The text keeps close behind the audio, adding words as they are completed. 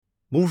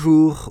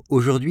Bonjour,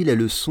 aujourd'hui la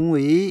leçon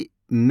est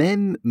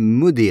Même,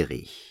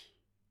 modéré.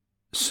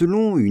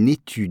 Selon une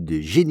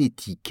étude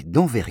génétique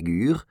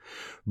d'envergure,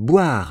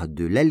 boire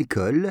de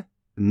l'alcool,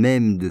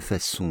 même de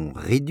façon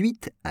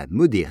réduite à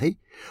modérée,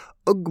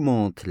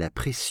 augmente la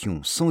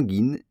pression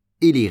sanguine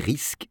et les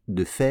risques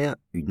de faire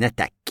une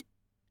attaque.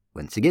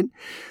 Once again,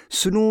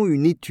 selon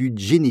une étude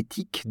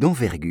génétique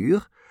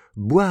d'envergure,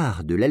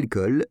 boire de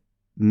l'alcool,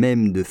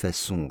 même de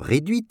façon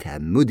réduite à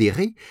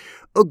modérée,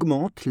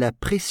 augmente la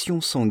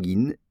pression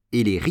sanguine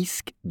et les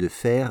risques de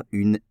faire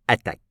une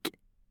attaque.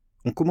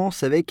 On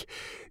commence avec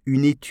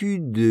une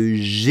étude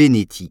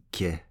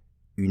génétique.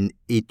 Une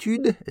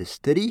étude, a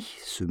study,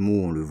 ce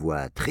mot on le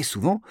voit très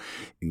souvent,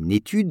 une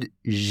étude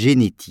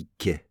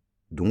génétique,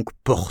 donc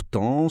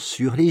portant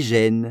sur les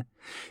gènes.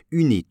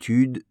 Une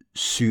étude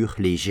sur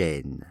les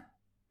gènes.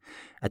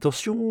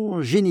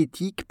 Attention,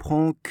 génétique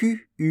prend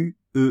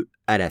Q-U-E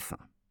à la fin.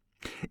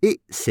 Et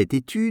cette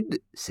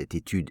étude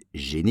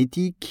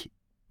génétique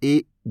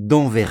est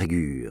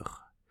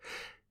d'envergure.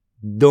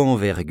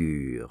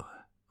 D'envergure.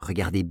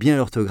 Regardez bien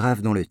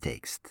l'orthographe dans le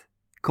texte.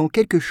 Quand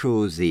quelque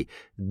chose est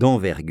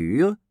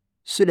d'envergure,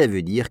 cela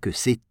veut dire que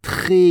c'est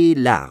très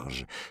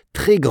large,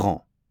 très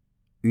grand.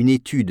 Une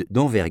étude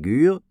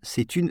d'envergure,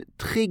 c'est une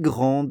très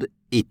grande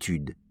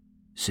étude.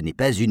 Ce n'est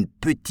pas une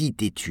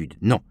petite étude,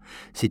 non,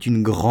 c'est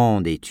une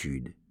grande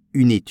étude,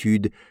 une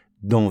étude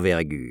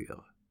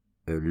d'envergure.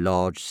 A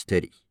large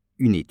study,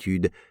 une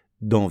étude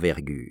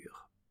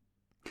d'envergure.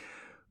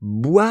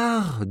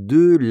 Boire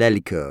de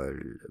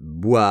l'alcool.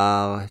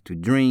 Boire, to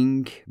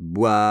drink,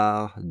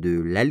 boire de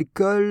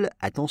l'alcool.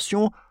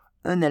 Attention,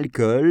 un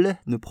alcool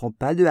ne prend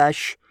pas de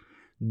H.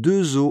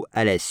 2 O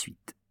à la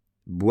suite.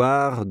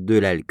 Boire de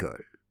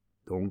l'alcool.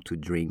 Donc, to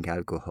drink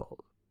alcohol.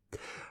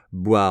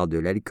 Boire de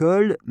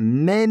l'alcool,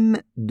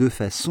 même de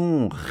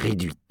façon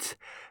réduite.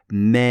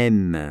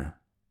 Même,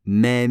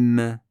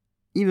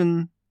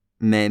 even,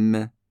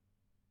 même.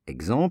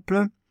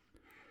 Exemple,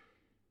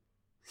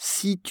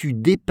 si tu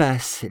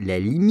dépasses la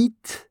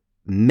limite,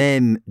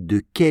 même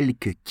de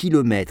quelques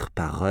kilomètres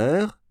par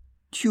heure,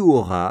 tu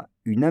auras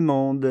une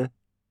amende.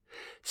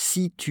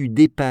 Si tu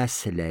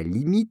dépasses la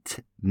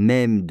limite,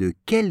 même de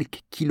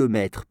quelques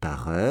kilomètres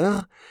par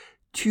heure,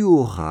 tu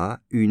auras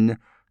une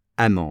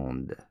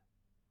amende.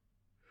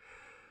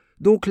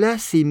 Donc là,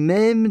 c'est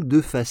même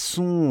de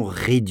façon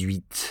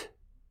réduite,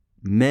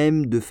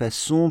 même de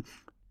façon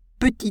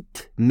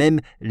petite,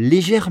 même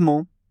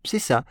légèrement, c'est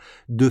ça,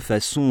 de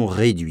façon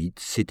réduite,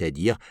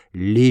 c'est-à-dire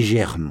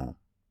légèrement.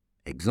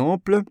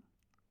 Exemple,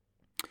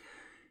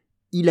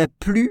 il a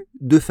plu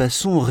de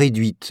façon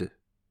réduite,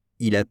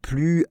 il a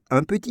plu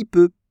un petit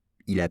peu,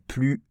 il a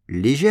plu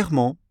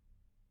légèrement,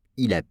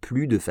 il a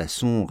plu de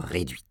façon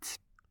réduite.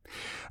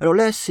 Alors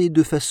là, c'est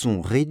de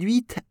façon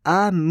réduite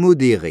à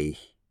modérée.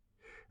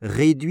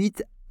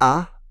 Réduite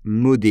à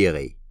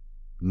modérée.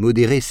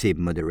 Modéré, c'est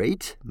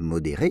moderate,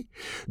 modéré.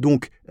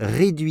 Donc,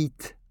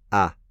 réduite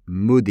à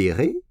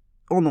modéré,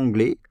 en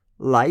anglais,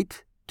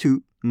 light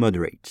to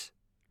moderate.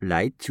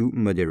 Light to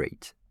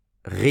moderate.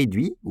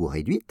 Réduit ou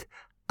réduite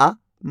à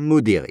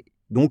modéré.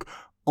 Donc,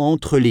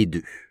 entre les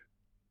deux.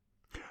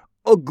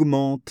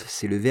 Augmente,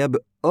 c'est le verbe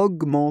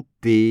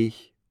augmenter.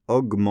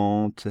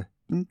 Augmente,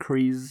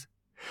 increase.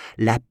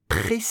 La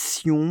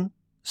pression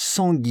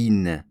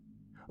sanguine.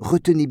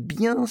 Retenez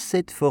bien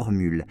cette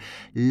formule.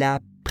 La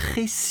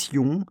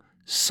pression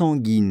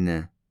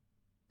sanguine,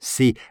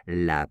 c'est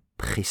la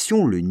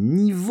pression, le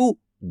niveau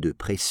de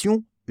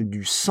pression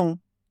du sang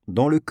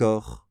dans le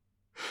corps.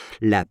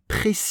 La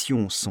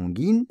pression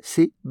sanguine,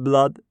 c'est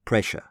blood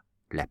pressure.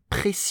 La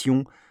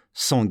pression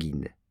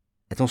sanguine.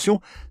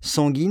 Attention,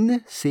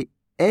 sanguine, c'est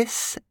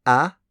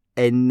S-A-N-G,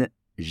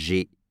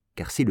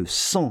 car c'est le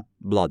sang,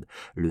 blood,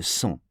 le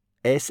sang,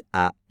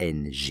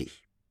 S-A-N-G.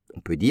 On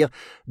peut dire,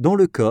 dans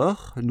le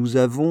corps, nous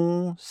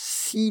avons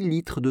 6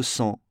 litres de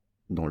sang.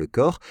 Dans le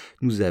corps,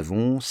 nous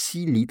avons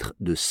 6 litres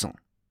de sang.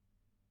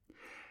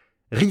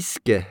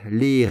 Risque.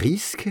 Les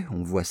risques,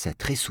 on voit ça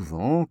très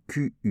souvent,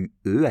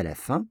 Q-U-E à la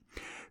fin,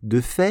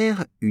 de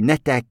faire une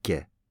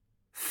attaque.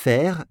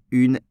 Faire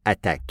une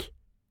attaque,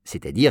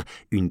 c'est-à-dire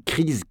une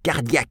crise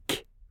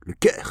cardiaque, le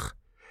cœur.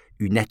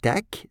 Une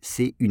attaque,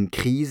 c'est une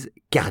crise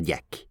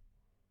cardiaque.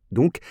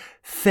 Donc,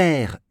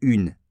 faire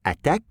une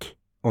attaque,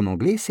 en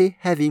anglais, c'est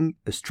having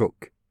a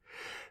stroke.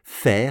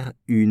 Faire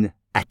une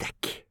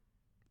attaque.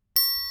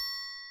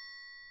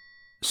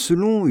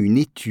 Selon une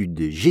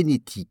étude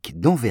génétique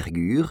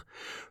d'envergure,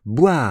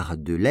 boire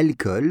de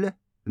l'alcool,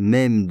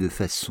 même de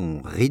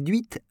façon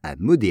réduite à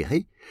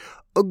modérée,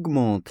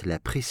 augmente la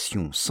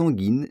pression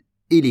sanguine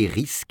et les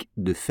risques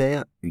de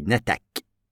faire une attaque.